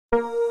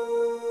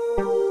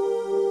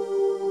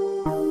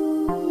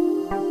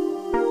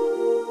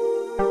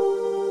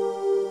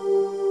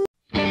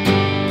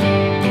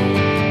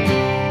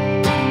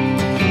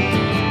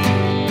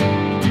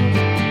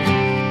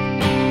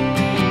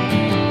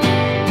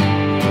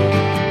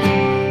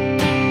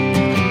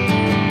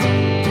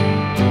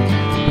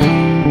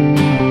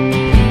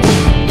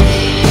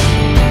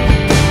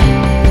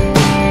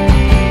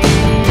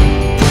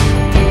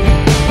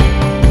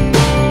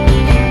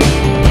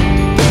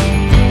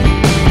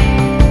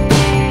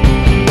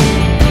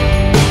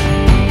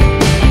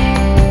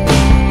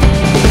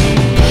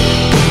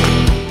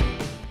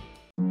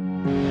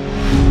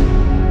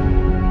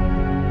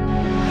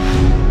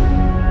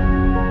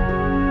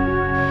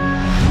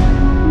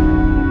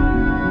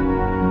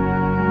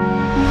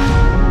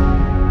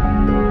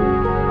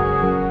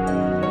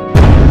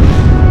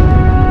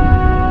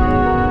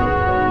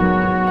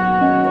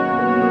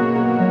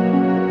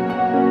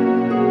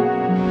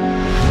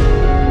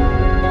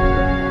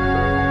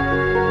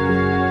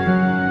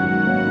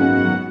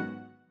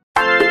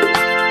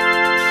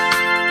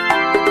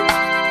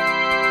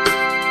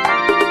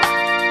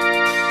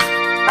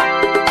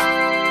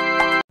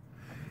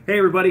Hey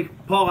everybody,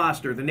 Paul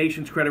Oster, the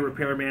nation's credit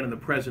repairman and the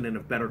president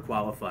of Better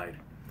Qualified.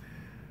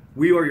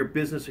 We are your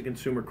business and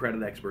consumer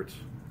credit experts.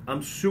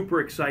 I'm super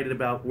excited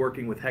about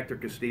working with Hector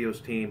Castillo's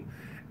team,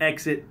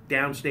 Exit,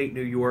 Downstate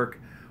New York.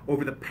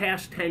 Over the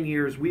past 10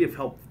 years, we have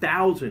helped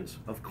thousands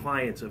of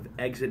clients of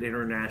Exit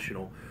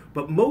International.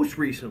 But most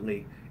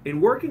recently,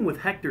 in working with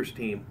Hector's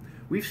team,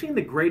 we've seen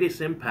the greatest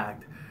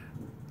impact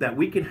that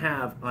we can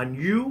have on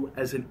you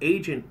as an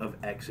agent of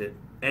Exit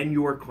and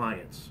your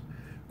clients.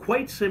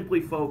 Quite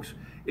simply, folks,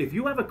 if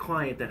you have a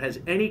client that has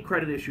any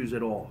credit issues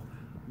at all,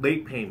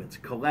 late payments,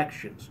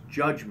 collections,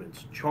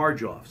 judgments,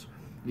 charge-offs,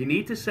 you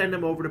need to send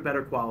them over to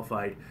Better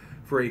Qualified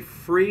for a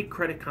free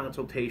credit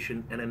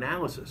consultation and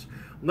analysis.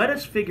 Let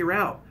us figure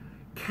out,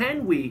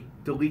 can we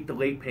delete the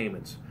late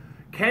payments?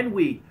 Can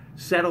we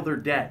settle their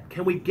debt?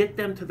 Can we get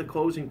them to the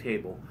closing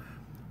table?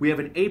 We have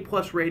an A+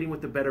 rating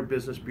with the Better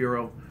Business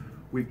Bureau.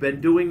 We've been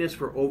doing this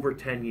for over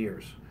 10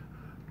 years.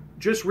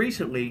 Just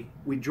recently,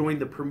 we joined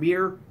the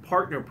Premier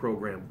Partner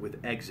Program with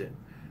Exit.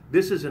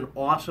 This is an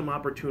awesome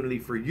opportunity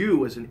for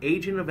you as an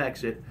agent of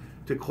Exit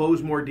to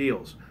close more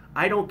deals.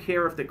 I don't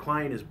care if the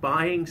client is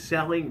buying,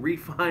 selling,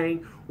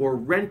 refining, or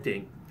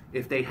renting.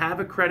 If they have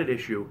a credit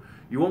issue,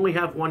 you only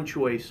have one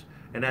choice,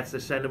 and that's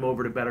to send them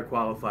over to Better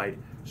Qualified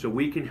so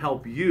we can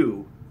help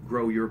you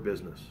grow your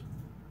business.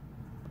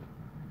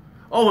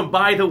 Oh, and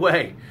by the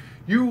way,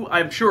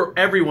 I'm sure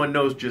everyone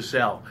knows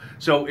Giselle.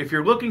 So if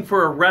you're looking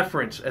for a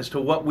reference as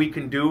to what we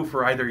can do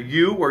for either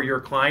you or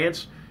your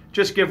clients,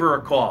 just give her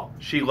a call.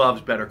 She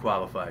loves Better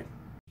Qualified.